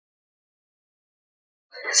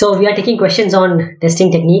So we are taking questions on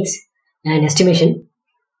testing techniques and estimation.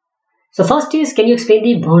 So first is, can you explain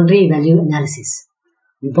the boundary value analysis?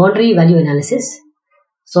 Boundary value analysis.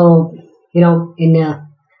 So in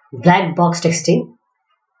black box testing,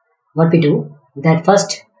 what we do that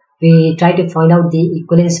first we try to find out the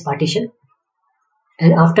equivalence partition,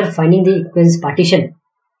 and after finding the equivalence partition,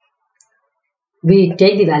 we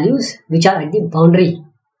take the values which are at the boundary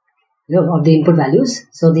of the input values.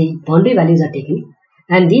 So the boundary values are taken,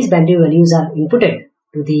 and these boundary values are inputted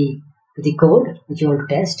to the code which you want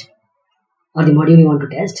to test, or the module you want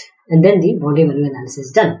to test, and then the boundary value analysis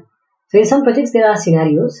is done. So in some projects there are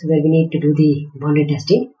scenarios where we need to do the boundary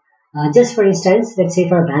testing. Just for instance, let's say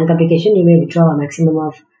for a bank application, you may withdraw a maximum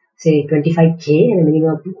of say 25k and a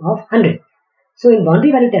minimum of 100. So in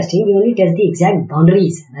boundary value testing, we only test the exact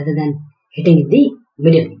boundaries rather than hitting in the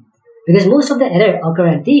middle, because most of the error occur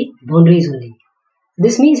at the boundaries only.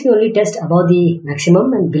 This means we only test above the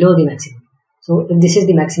maximum and below the maximum. So if this is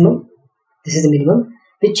the maximum, this is the minimum,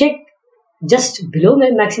 we check just below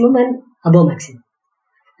maximum and above maximum.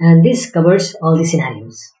 And this covers all the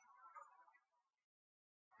scenarios.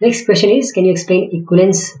 Next question is, can you explain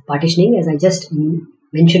equivalence partitioning? As I just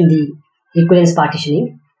mentioned the equivalence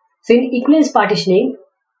partitioning. So in equivalence partitioning,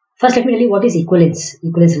 first let me tell you what is equivalence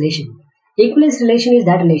relation. Equivalence relation is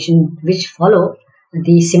that relation which follow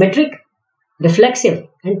the symmetric, reflexive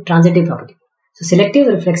and transitive property. So selective,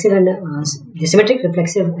 reflexive and the symmetric,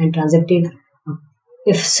 reflexive and transitive,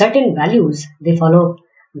 if certain values they follow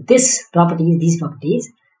these properties,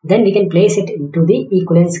 then we can place it into the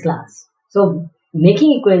equivalence class. So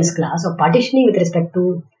making equivalence class or partitioning with respect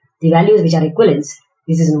to the values which are equivalence,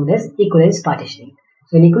 this is known as equivalence partitioning.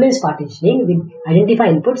 So in equivalence partitioning, we identify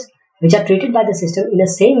inputs which are treated by the system in the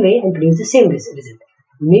same way and produce the same result.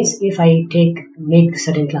 Means if I make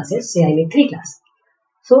certain classes, say I make 3 classes.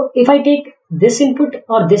 So if I take this input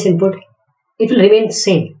or this input, it will remain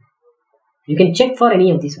same. You can check for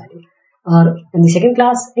any of these values. Or in the second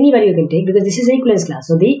class, any value you can take, because this is an equivalence class.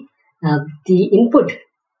 So the input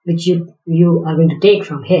which you are going to take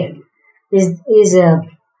from here is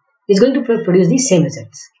going to produce the same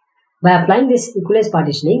results. By applying this equivalence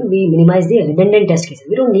partitioning, we minimize the redundant test cases.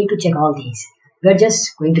 We don't need to check all these. We are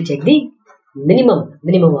just going to check the minimum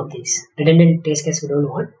of these. Redundant test case we don't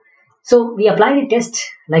want. So we apply the test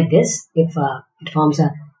like this, if it forms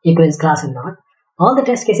a equivalence class or not. All the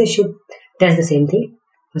test cases should test the same thing.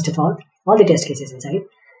 First of all the test cases inside,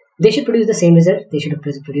 they should produce the same result. They should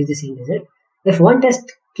produce the same result. If one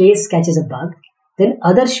test case catches a bug, then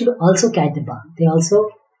others should also catch the bug. They also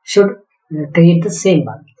should create the same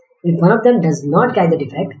bug. If one of them does not catch the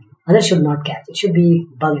defect, others should not catch. It should be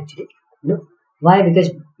bug actually. Why?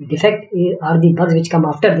 Because defect are the bugs which come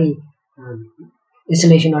after the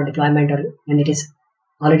installation or deployment, or when it is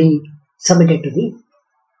already submitted to the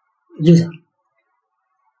user.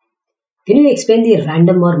 Can you explain the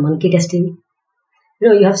random or monkey testing?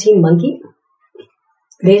 You have seen monkey.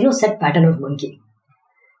 There is no set pattern of monkey.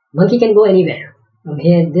 Monkey can go anywhere. From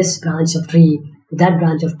here, this branch of tree to that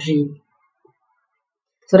branch of tree.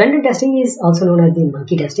 So random testing is also known as the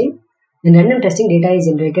monkey testing. In random testing, data is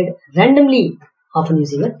generated randomly, often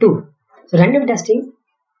using a tool. So random testing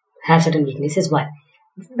has certain weaknesses. Why?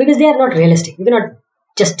 Because they are not realistic. You cannot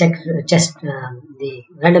just check the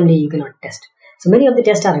randomly. You cannot test. So many of the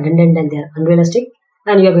tests are redundant and they are unrealistic,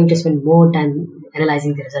 and you are going to spend more time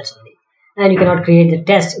analyzing the results only. And you cannot create the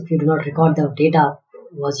test if you do not record the data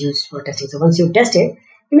was used for testing. So once you test it,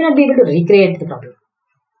 you may not be able to recreate the problem.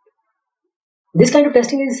 This kind of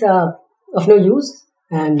testing is of no use,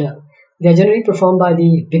 and they are generally performed by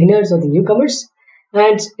the beginners or the newcomers,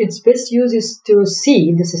 and its best use is to see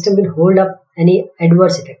if the system will hold up any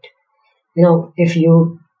adverse effect. If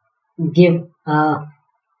you give a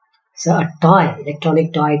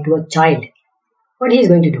electronic toy to a child, what he is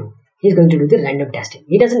going to do? He is going to do the random testing.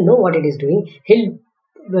 He doesn't know what it is doing. He'll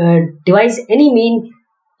devise any mean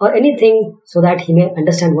or anything so that he may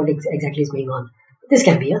understand what exactly is going on. This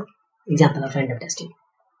can be an example of random testing.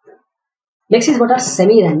 Next is, what are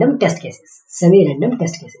semi-random test cases? Semi-random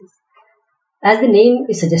test cases. As the name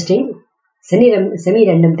is suggesting,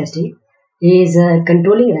 semi-random testing is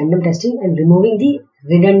controlling random testing and removing the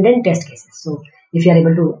redundant test cases. So if you are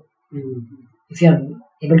able to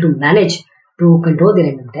manage to control the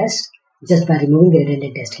random test just by removing the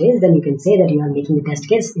redundant test case, then you can say that you are making the test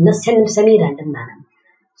case in a semi-random manner.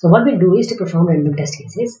 So what we do is to perform random test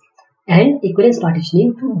cases and equivalence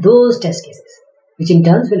partitioning to those test cases, which in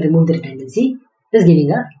turn will remove the redundancy, thus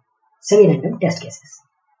giving a semi-random test cases.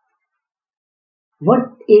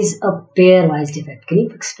 What is a pairwise defect? Can you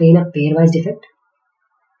explain a pairwise defect?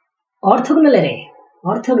 Orthogonal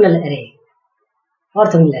array.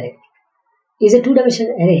 Orthogonal array is a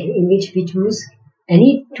two-dimensional array in which we choose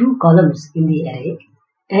any two columns in the array,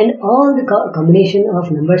 and all the combination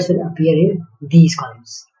of numbers will appear in these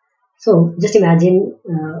columns. So just imagine,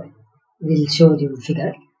 we'll show you the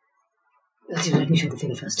figure. Let me show the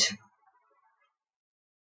figure first.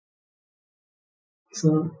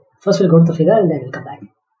 So first we'll go to the figure and then we'll come back.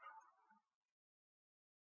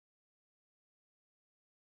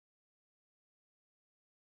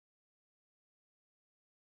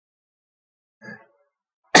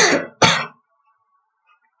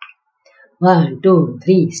 One, two,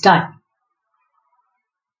 three, start.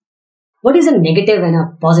 What is a negative and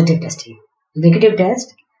a positive testing? Negative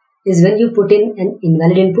test is when you put in an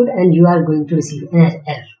invalid input and you are going to receive an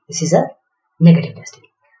error. This is a negative testing.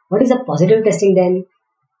 What is a positive testing then?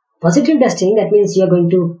 Positive testing, that means you are going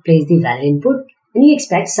to place the valid input and you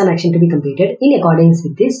expect some action to be completed in accordance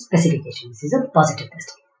with this specification. This is a positive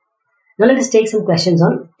testing. Now let us take some questions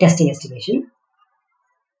on testing estimation.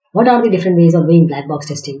 What are the different ways of doing black box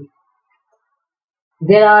testing?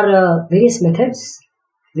 There are various methods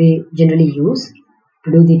we generally use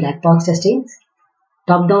to do the black box testing.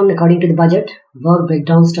 Top down according to the budget, work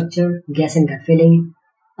breakdown structure, guess and gut feeling,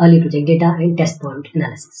 early project data, and test point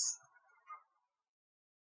analysis.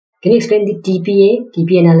 Can you explain the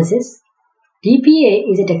TPA analysis?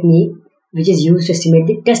 TPA is a technique which is used to estimate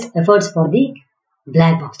the test efforts for the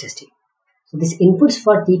black box testing. So these inputs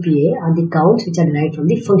for TPA are the counts which are derived from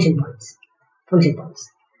the function points.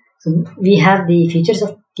 So we have the features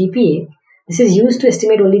of TPA. This is used to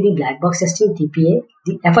estimate only the black box testing TPA,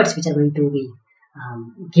 the efforts which are going to be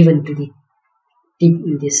given to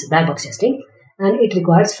this black box testing, and it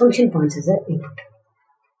requires function points as an input.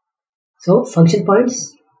 So function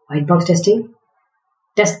points, white box testing,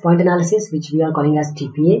 test point analysis, which we are calling as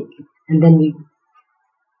TPA, and then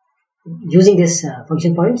using this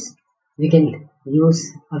function points, we can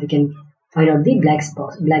use or we can find out the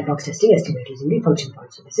black box testing estimate using the function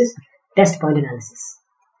points. So this is test point analysis.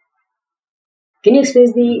 Can you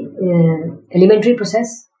explain the elementary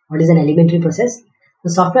process? What is an elementary process?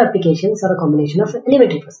 The software applications are a combination of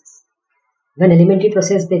elementary process. When elementary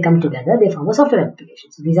process they come together, they form a software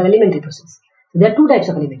application. So these are elementary processes. So there are two types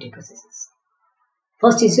of elementary processes.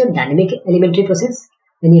 First is your dynamic elementary process.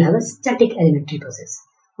 Then you have a static elementary process.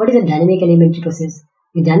 What is a dynamic elementary process?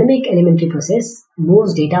 The dynamic elementary process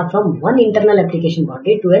moves data from one internal application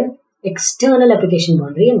boundary to an external application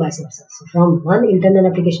boundary and vice versa. So from one internal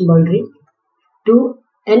application boundary to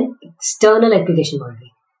an external application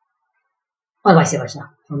boundary, or vice versa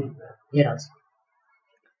from here also.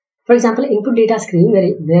 For example, input data screen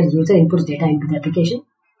where user inputs data into the application,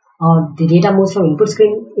 or the data moves from input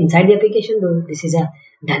screen inside the application. This is a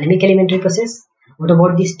dynamic elementary process. What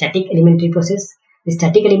about the static elementary process? The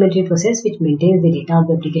static elementary process which maintains the data of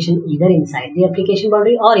the application either inside the application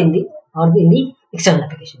boundary or in the external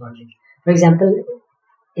application boundary. For example,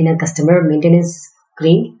 in a customer maintenance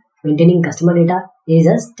screen, maintaining customer data is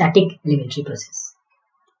a static elementary process.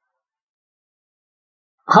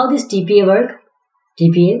 How does TPA work?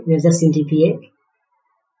 TPA, we have just seen TPA.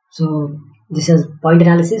 So this is point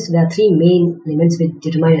analysis. There are three main elements which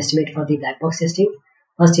determine estimate for the black box testing.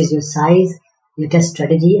 First is your size, your test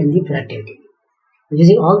strategy, and the productivity.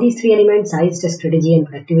 Using all these three elements, size, test strategy, and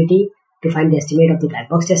productivity, to find the estimate of the black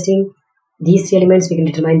box testing. These three elements we can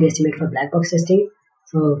determine the estimate for black box testing.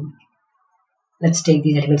 So let's take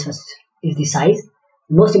these elements first. Is the size.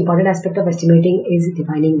 The most important aspect of estimating is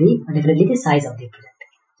defining definitely the size of the project.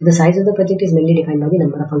 So the size of the project is mainly defined by the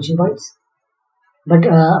number of function points. But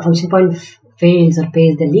a function point fails or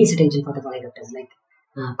pays the least attention for the following factors like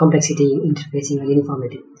complexity, interfacing, or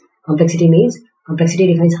uniformity. Complexity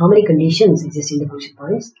defines how many conditions exist in the function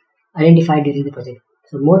points identified during the project.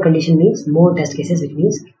 So more condition means more test cases, which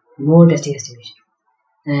means more testing estimation.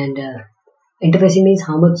 And interfacing means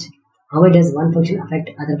how does one function affect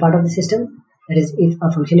other part of the system. That is, if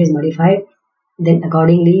a function is modified, then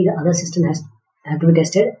accordingly the other system have to be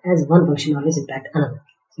tested, as one function always impact another.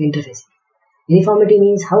 So interfacing. Uniformity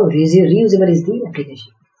means how reusable is the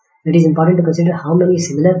application. It is important to consider how many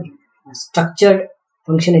similar structured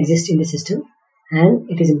functions exist in the system, and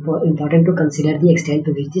it is important to consider the extent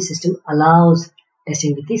to which the system allows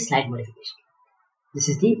testing with the slight modification. This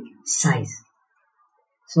is the size.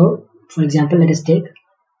 So for example, let us take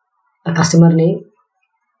a customer name.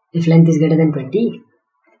 If length is greater than 20,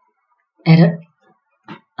 error,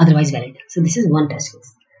 otherwise valid. So this is one test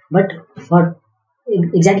case. But for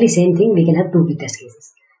exactly same thing, we can have two test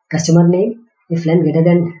cases. Customer name, if length greater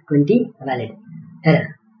than 20, valid,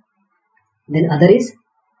 error. Then other is,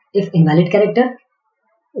 if invalid character,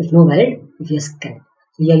 if no valid, if yes correct.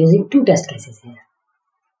 So we are using two test cases here.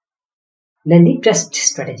 Then the test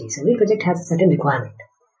strategy. So every project has a certain requirement.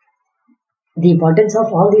 The importance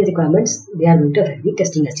of all these requirements, they are going to affect the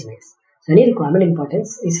testing estimates. So any requirement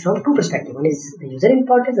importance is from two perspectives. One is the user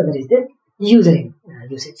importance, other is the user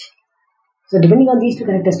usage. So depending on these two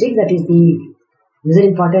characteristics, that is the user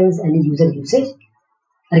importance and the user usage,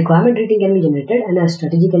 a requirement rating can be generated and a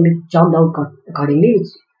strategy can be chalked out accordingly, which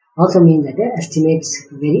also means that the estimates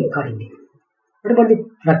vary accordingly. What about the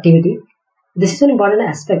productivity? This is an important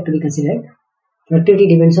aspect to be considered. Productivity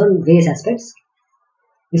depends on various aspects.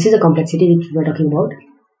 This is a complexity which we are talking about.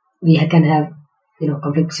 We can have,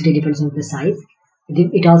 complexity depends on the size.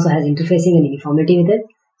 It also has interfacing and uniformity with it.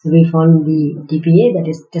 So we found the TPA, that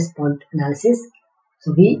is test point analysis.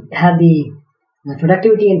 So we have the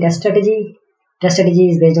productivity and test strategy. Test strategy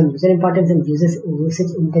is based on user importance and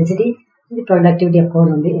usage intensity. And the productivity, of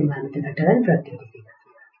course, on the environmental factor and productivity factor.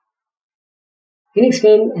 Can you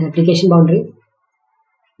explain an application boundary?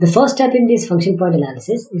 The first step in this function point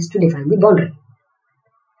analysis is to define the boundary.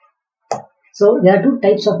 So there are two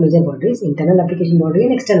types of major boundaries: internal application boundary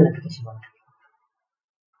and external application boundary.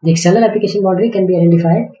 The external application boundary can be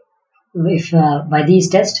identified if by these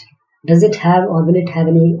tests, does it have or will it have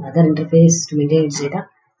any other interface to maintain its data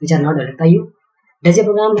which are not developed by you? Does your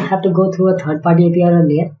program have to go through a third-party API or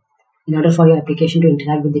layer in order for your application to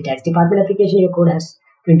interact with the tax department application? Your code has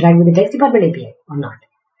to interact with the tax department API or not?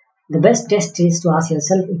 The best test is to ask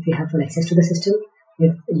yourself if you have full access to the system,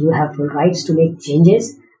 if you have full rights to make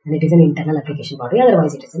changes, and it is an internal application boundary,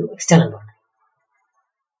 otherwise it is an external boundary.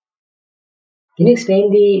 Can you explain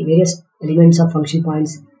the various elements of function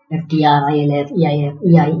points FTR, ILF, EIF,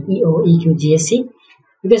 EI, EO, EQ, GSC?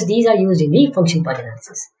 Because these are used in the function point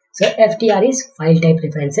analysis. So FTR is file type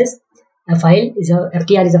references.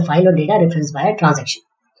 FTR is a file or data referenced by a transaction.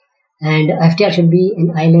 And FTR should be an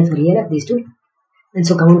ILF or ELF, these two. And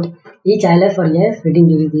so count each ILF or ELF reading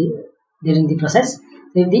during the process. So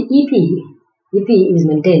if the EP is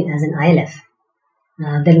maintained as an ILF,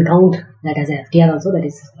 then count that as a FTR also, that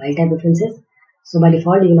is file type references. So by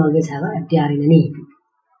default, you will always have a FTR in any EP.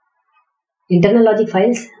 Internal logic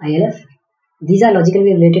files, ILF, these are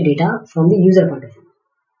logically related data from the user point of view.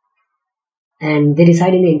 And they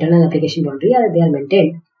reside in the internal application boundary, or they are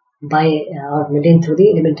maintained maintained through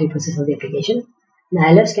the elementary process of the application. And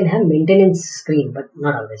ILFs can have maintenance screen, but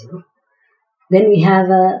not always, Then we have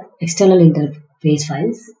external interface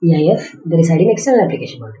files, EIF, they reside in external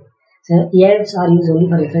application boundary. So EIFs are used only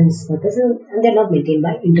for reference purposes and they are not maintained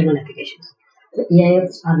by internal applications. So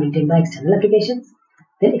EIFs are maintained by external applications,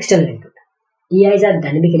 then external input. EIs are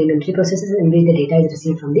dynamic elementary processes in which the data is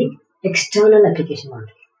received from the external application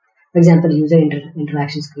boundary. For example, user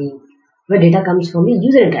interaction screen, where data comes from the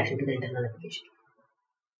user interaction to the internal application.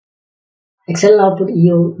 External output,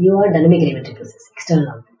 EO are dynamic elementary process, external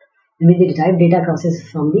output, in which the type data crosses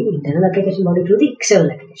from the internal application boundary to the external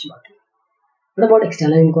application boundary. What about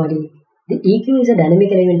external inquiry? The EQ is a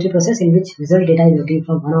dynamic elementary process in which result data is retrieved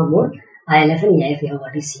from one or more ILF and EIF we have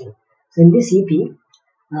already seen. So in this EP,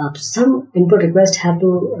 some input requests have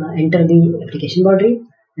to enter the application boundary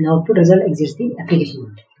and output result exits the application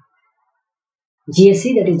boundary.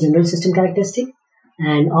 GSC, that is general system characteristic,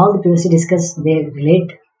 and all the previously discussed, they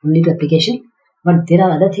relate only to application, but there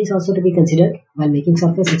are other things also to be considered while making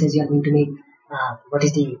software, such as you are going to make what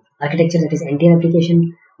is the architecture, that is entire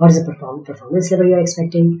application, what is the performance level you are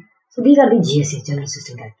expecting. So these are the GSC, general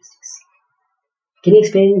system characteristics. Can you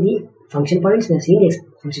explain the function points? We have seen the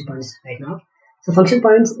function points right now. So function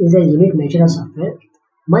points is a unit measure of software,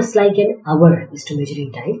 much like an hour is to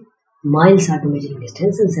measuring time, miles are to measuring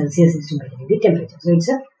distance, and Celsius is to measuring the temperature. So it's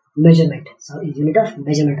a measurement, so a unit of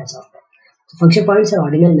measurement of software. So function points are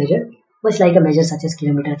ordinal measure, much like a measure such as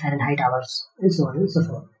kilometer, Fahrenheit, hours, and so on and so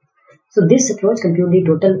forth. So this approach computes the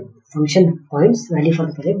total function points value for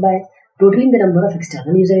the project by totaling the number of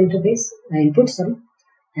external user interface inputs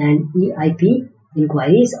and EIP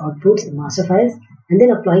inquiries, outputs, master files, and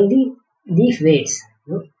then applying the weights.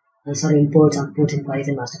 Inputs, outputs, inquiries,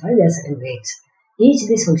 and master files. There are certain weights. Each of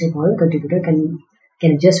these function point contributor can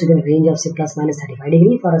adjust within a range of say plus minus 35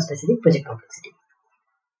 degrees for a specific project complexity.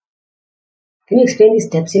 Can you explain the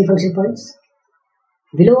steps in function points?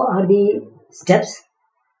 Below are the steps.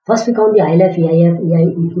 First we count the ILF, EIF, EI,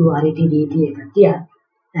 EQ, RAT, DAT, FTR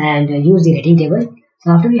and use the rating table.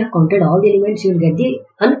 So after we have counted all the elements, you will get the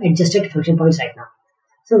unadjusted function points right now.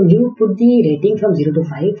 So you put the rating from 0 to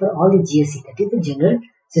 5 for all the GSC, that is the general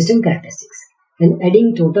system characteristics. Then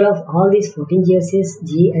adding total of all these 14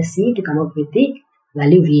 GSC to come up with the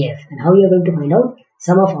value VF. And how you are going to find out?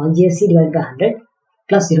 Sum of all GSC divided by 100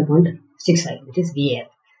 plus 0.65, which is VF.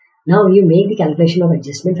 Now you make the calculation of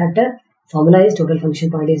adjustment factor formula is total function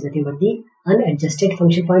point is nothing but the unadjusted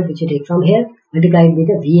function point which you take from here multiplied with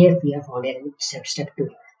the VF we have found here in step 2.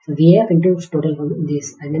 So VF into total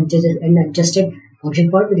this unadjusted function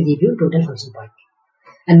point will give you total function point.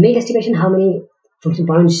 And make estimation how many function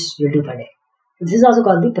points you will do per day. This is also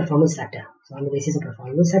called the performance factor. So on the basis of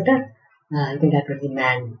performance factor, you can calculate the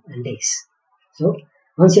man and days. So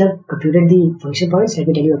once you have computed the function points, let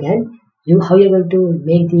me tell you again how you are going to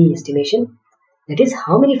make the estimation. That is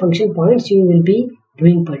how many function points you will be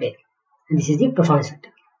doing per day. And this is the performance factor.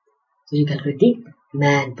 So you calculate the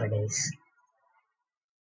man per days.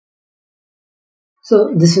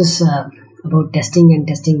 So this was about testing and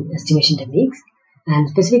testing estimation techniques. And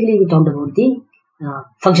specifically we talked about the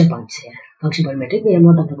function points here. Function point metric. We have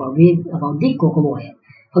not talked about the COCOMO here.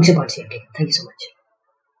 Function points here. Okay. Thank you so much.